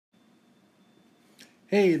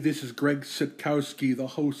Hey, this is Greg Sitkowski, the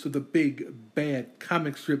host of the Big Bad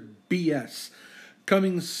Comic Strip BS.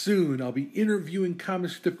 Coming soon, I'll be interviewing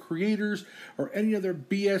comic strip creators or any other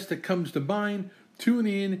BS that comes to mind. Tune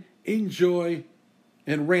in, enjoy,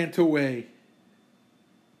 and rant away.